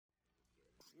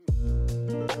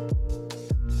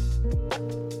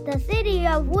The city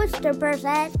of Worcester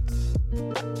presents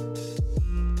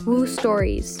Woo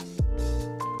Stories.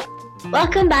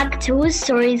 Welcome back to Woo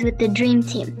Stories with the Dream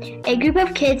Team, a group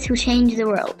of kids who change the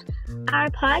world. Our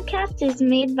podcast is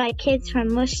made by kids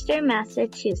from Worcester,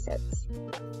 Massachusetts.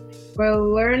 We're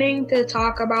learning to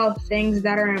talk about things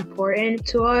that are important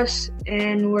to us,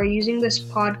 and we're using this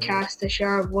podcast to share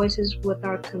our voices with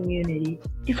our community.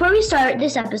 Before we start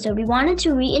this episode, we wanted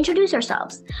to reintroduce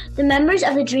ourselves. The members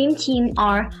of the Dream Team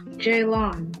are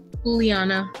Jaylon,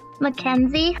 Liana,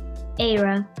 Mackenzie,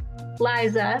 Ara,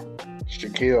 Liza,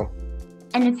 Shaquille,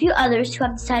 and a few others who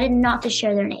have decided not to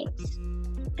share their names.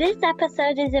 This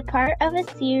episode is a part of a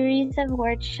series of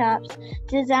workshops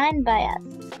designed by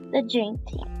us, the Dream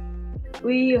Team.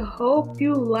 we hope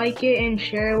you like it and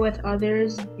share it with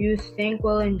others you think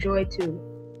will enjoy too.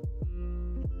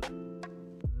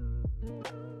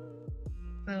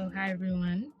 So, hi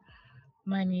everyone.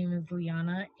 My name is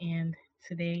Liana, and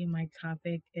today my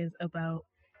topic is about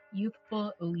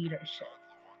youthful leadership.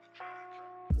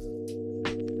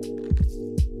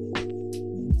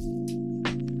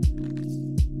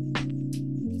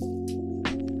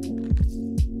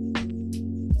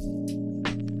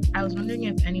 I was wondering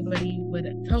if anybody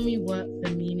would tell me what the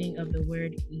meaning of the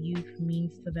word youth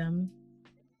means to them.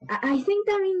 I think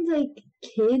that means like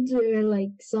kids or like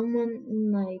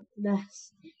someone like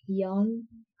that's young.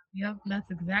 Yep, that's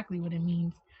exactly what it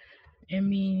means. It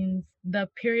means the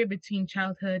period between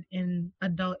childhood and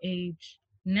adult age.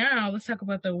 Now, let's talk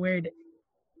about the word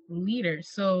leader.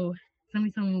 So,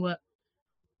 somebody tell me what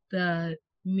the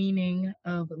meaning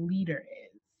of leader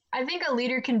is. I think a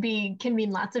leader can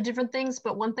mean lots of different things,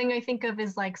 but one thing I think of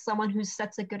is like someone who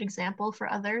sets a good example for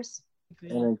others.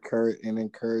 and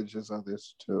encourages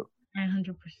others too. I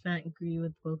 100% agree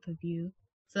with both of you.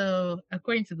 So,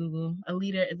 according to Google, a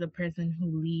leader is a person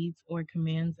who leads or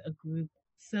commands a group.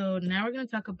 So, now we're going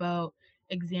to talk about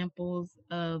examples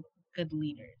of good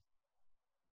leaders.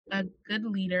 A good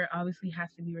leader obviously has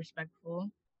to be respectful.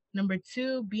 Number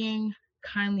two, being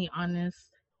kindly honest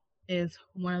is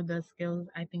one of the skills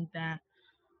I think that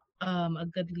a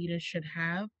good leader should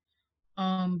have.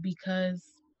 Because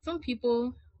some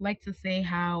people like to say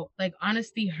how like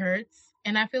honesty hurts,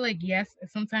 and I feel like yes,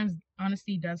 sometimes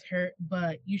honesty does hurt,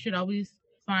 but you should always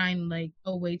find like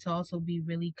a way to also be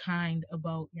really kind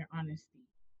about your honesty.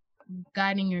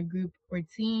 Guiding your group or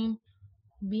team,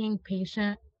 being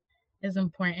patient is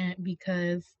important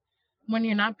because when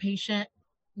you're not patient,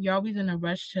 you're always in a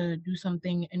rush to do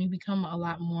something and you become a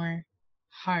lot more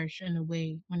harsh in a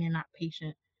way when you're not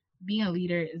patient. Being a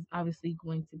leader is obviously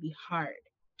going to be hard.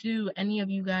 Do any of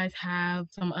you guys have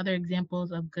some other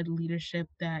examples of good leadership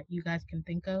that you guys can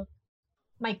think of?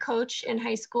 My coach in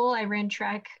high school, I ran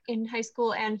track in high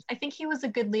school, and I think he was a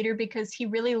good leader because he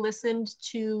really listened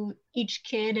to each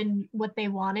kid and what they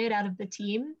wanted out of the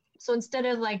team. So instead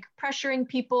of like pressuring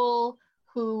people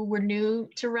who were new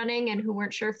to running and who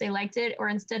weren't sure if they liked it, or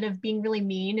instead of being really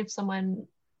mean if someone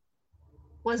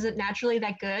wasn't naturally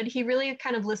that good, he really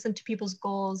kind of listened to people's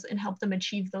goals and helped them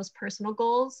achieve those personal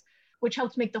goals, which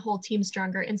helped make the whole team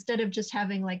stronger instead of just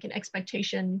having like an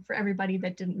expectation for everybody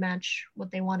that didn't match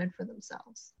what they wanted for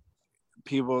themselves.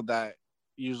 People that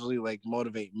usually like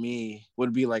motivate me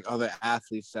would be like other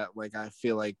athletes that like I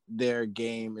feel like their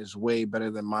game is way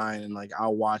better than mine, and like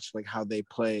I'll watch like how they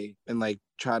play and like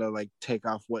try to like take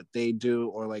off what they do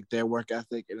or like their work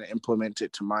ethic and implement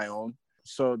it to my own.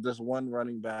 So there's one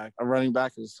running back. A running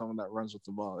back is someone that runs with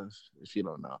the ball, if you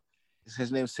don't know.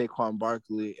 His name's Saquon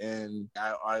Barkley, and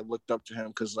I looked up to him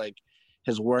because like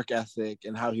his work ethic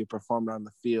and how he performed on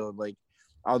the field. Like,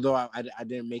 although I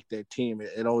didn't make their team,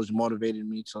 it always motivated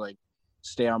me to like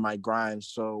stay on my grind.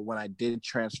 So when I did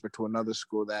transfer to another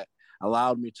school that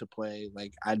allowed me to play,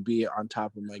 like I'd be on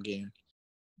top of my game.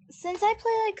 Since I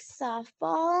play like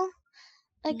softball,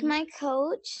 like my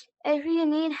coach, if you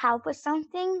need help with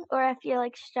something or if you're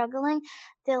like struggling,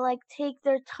 they'll like take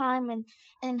their time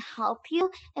and help you.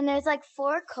 And there's like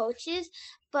 4 coaches,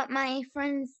 but my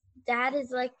friend's dad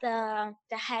is like the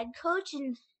head coach,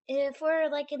 and if we're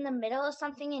like in the middle of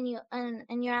something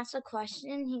and you ask a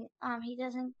question, he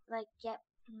doesn't like get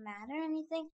mad or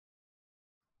anything.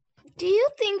 Do you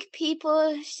think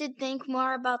people should think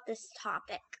more about this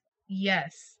topic?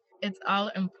 Yes, it's all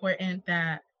important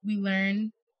that we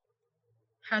learn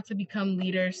how to become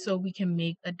leaders so we can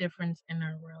make a difference in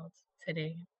our world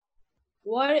today.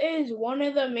 What is one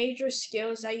of the major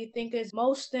skills that you think is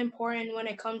most important when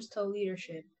it comes to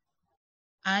leadership?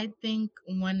 I think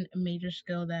one major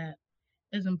skill that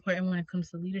is important when it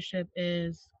comes to leadership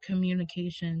is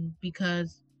communication,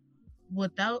 because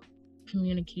without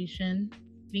communication,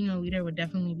 being a leader would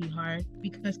definitely be hard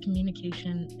because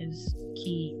communication is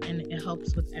key and it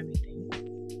helps with everything.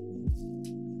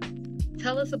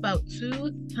 Tell us about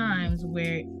 2 times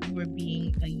where you were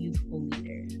being a youthful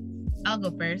leader. I'll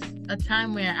go first. A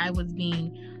time where I was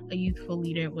being a youthful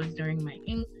leader was during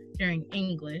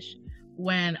English,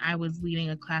 when I was leading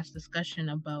a class discussion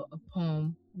about a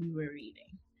poem we were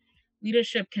reading.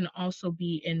 Leadership can also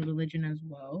be in religion as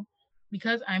well.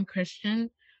 Because I'm Christian,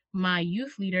 my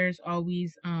youth leaders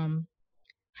always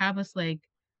have us lead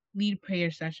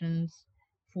prayer sessions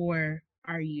for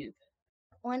our youth.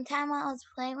 One time I was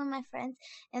playing with my friends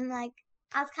and I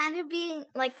was kind of being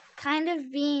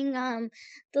the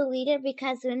leader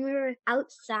because when we were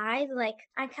outside,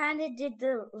 I kind of did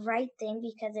the right thing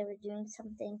because they were doing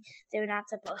something they were not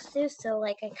supposed to. So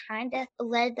I kind of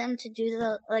led them to do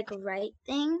the right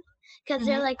thing because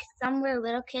they're some were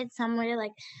little kids, some were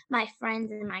my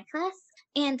friends in my class,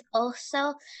 and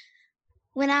also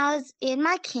when I was in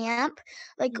my camp,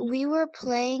 we were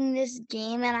playing this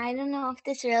game, and I don't know if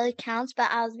this really counts,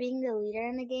 but I was being the leader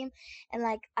in the game, and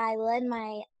I led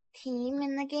my team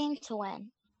in the game to win.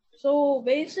 So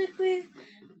basically,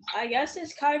 I guess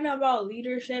it's kind of about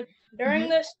leadership. During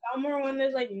the summer when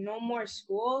there's no more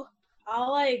school,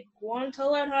 I'll want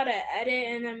to learn how to edit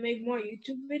and then make more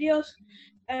YouTube videos.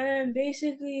 And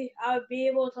basically I'll be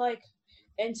able to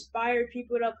inspire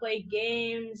people to play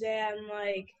games and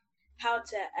how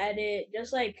to edit,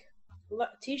 just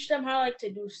teach them how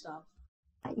to do stuff.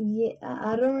 Yeah,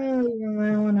 I don't really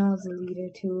remember when I was a leader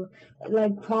too.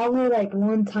 Probably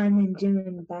one time in gym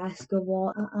and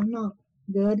basketball. I'm not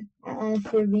good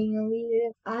for being a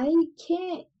leader. I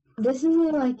can't. This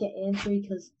isn't an answer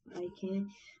because I can't.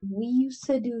 We used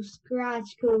to do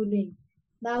scratch coding.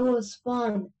 That was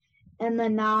fun, and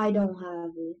then now I don't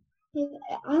have it.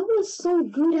 I was so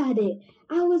good at it.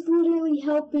 I was literally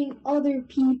helping other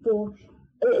people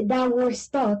that were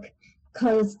stuck,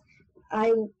 cause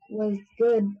I was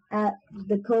good at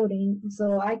the coding,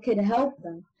 so I could help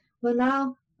them. But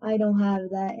now I don't have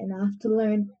that, and I have to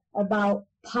learn about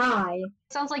pi.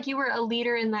 Sounds like you were a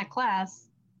leader in that class.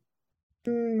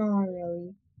 Not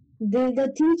really.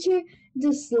 The teacher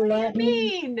just let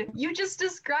me. You just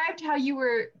described how you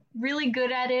were really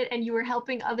good at it and you were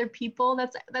helping other people.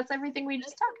 That's everything we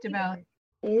just talked about.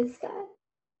 Is that?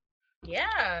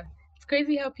 Yeah. It's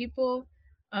crazy how people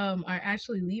are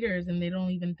actually leaders and they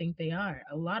don't even think they are.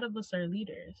 A lot of us are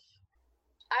leaders.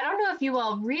 I don't know if you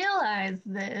all realize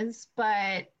this,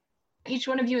 but each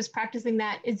one of you is practicing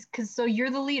that is because so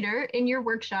you're the leader in your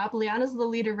workshop. Liana's the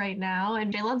leader right now,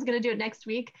 and Jaylon's going to do it next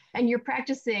week. And you're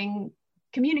practicing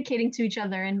communicating to each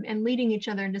other and leading each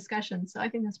other in discussions. So I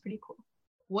think that's pretty cool.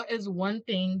 What is one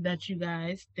thing that you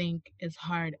guys think is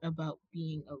hard about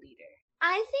being a leader?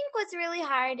 I think what's really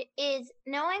hard is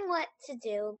knowing what to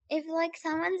do. If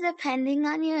someone's depending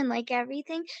on you and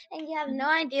everything and you have no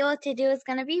idea what to do, it's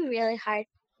going to be really hard.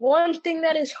 One thing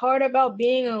that is hard about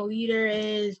being a leader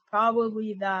is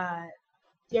probably that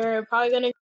you're probably going to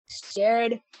be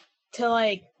scared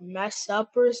to mess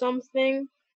up or something.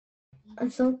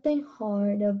 Something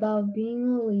hard about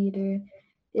being a leader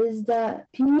is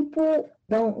that people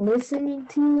don't listen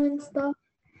to you and stuff,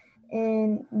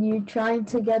 and you're trying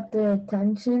to get their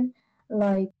attention.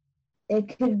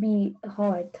 It could be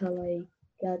hard to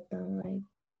get them.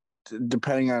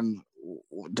 Depending on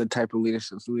the type of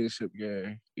leadership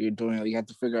you're doing, you have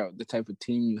to figure out the type of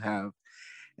team you have,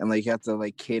 and you have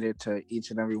to cater to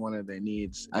each and every one of their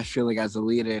needs. I feel as a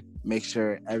leader, make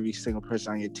sure every single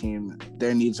person on your team,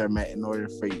 their needs are met in order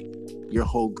for your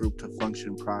whole group to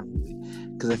function properly.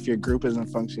 Because if your group isn't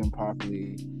functioning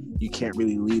properly, you can't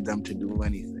really lead them to do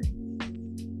anything.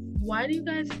 Why do you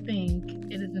guys think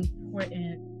it is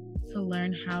important to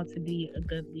learn how to be a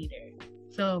good leader?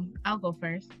 So I'll go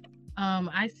first.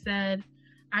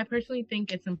 I personally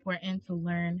think it's important to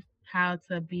learn how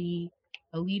to be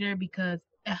a leader because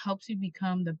it helps you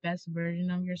become the best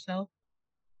version of yourself.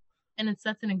 And it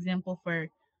sets an example for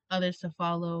others to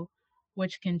follow,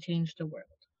 which can change the world.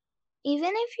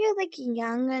 Even if you're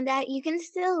young or that, you can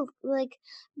still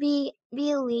be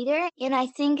a leader, and I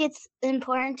think it's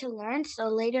important to learn so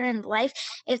later in life,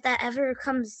 if that ever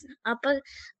comes up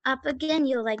again,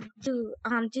 you'll do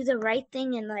the right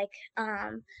thing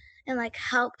and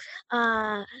help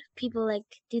people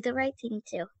do the right thing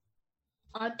too.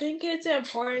 I think it's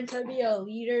important to be a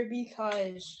leader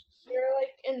because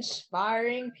you're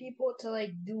inspiring people to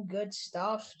do good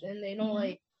stuff, and they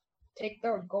don't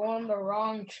go on the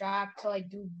wrong track to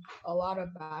do a lot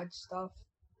of bad stuff.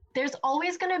 There's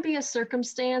always going to be a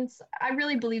circumstance. I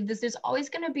really believe this. There's always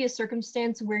going to be a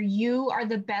circumstance where you are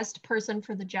the best person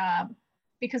for the job.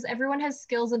 because everyone has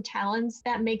skills and talents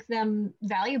that make them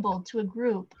valuable to a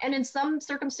group. And in some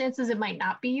circumstances, it might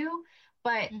not be you,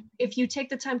 but if you take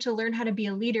the time to learn how to be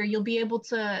a leader, you'll be able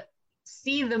to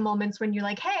see the moments when you're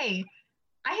like, hey,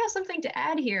 I have something to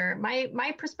add here.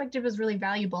 My perspective is really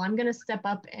valuable. I'm going to step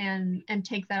up and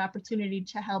take that opportunity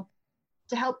to help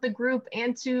the group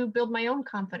and to build my own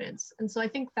confidence. And so I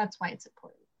think that's why it's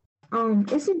important.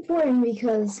 It's important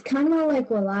because kind of like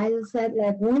what Liza said,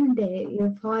 like one day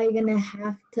you're probably gonna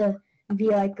have to be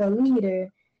like a leader,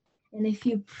 and if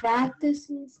you practice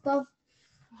and stuff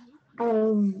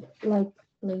of like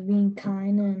being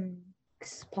kind and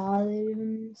positive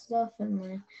and stuff, and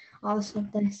like all the stuff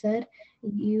that I said,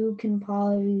 you can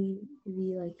probably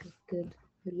be like a good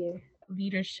leader.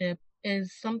 Leadership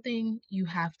is something you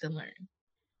have to learn.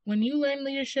 When you learn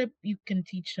leadership, you can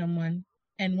teach someone.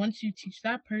 And once you teach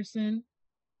that person,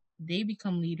 they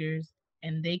become leaders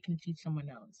and they can teach someone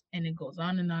else. And it goes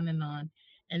on and on and on.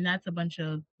 And that's a bunch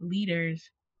of leaders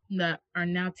that are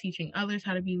now teaching others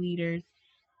how to be leaders.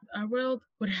 Our world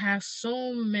would have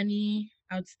so many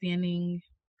outstanding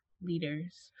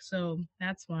leaders. So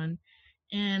that's one.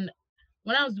 And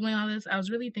when I was doing all this, I was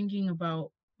really thinking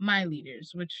about my leaders,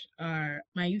 which are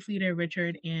my youth leader,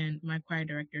 Richard, and my choir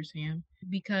director, Sam,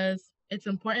 because it's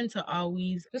important to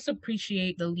always just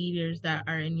appreciate the leaders that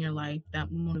are in your life that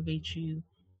motivate you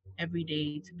every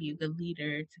day to be a good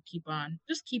leader, to keep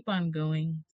on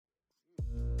going.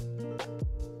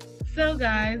 So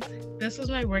guys, this was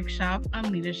my workshop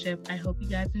on leadership. I hope you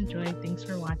guys enjoyed. Thanks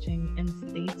for watching and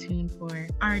stay tuned for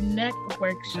our next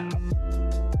workshop.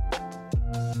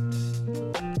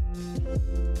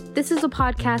 This is a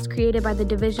podcast created by the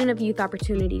Division of Youth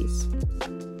Opportunities.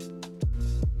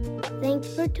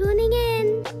 Thanks for tuning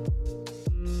in.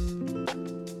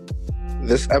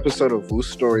 This episode of Woo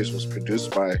Stories was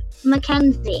produced by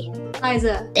Mackenzie,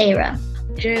 Liza, Ara,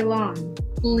 Jaylon,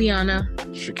 Liana,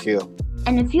 Shaquille,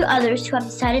 and a few others who have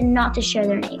decided not to share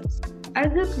their names. Our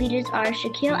group leaders are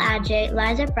Shaquille Ajay,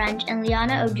 Liza French, and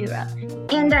Liana Odura.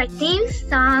 And our theme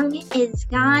song is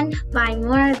Gone by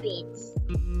More Beats.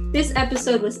 This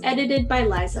episode was edited by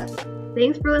Liza.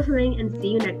 Thanks for listening and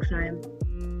see you next time.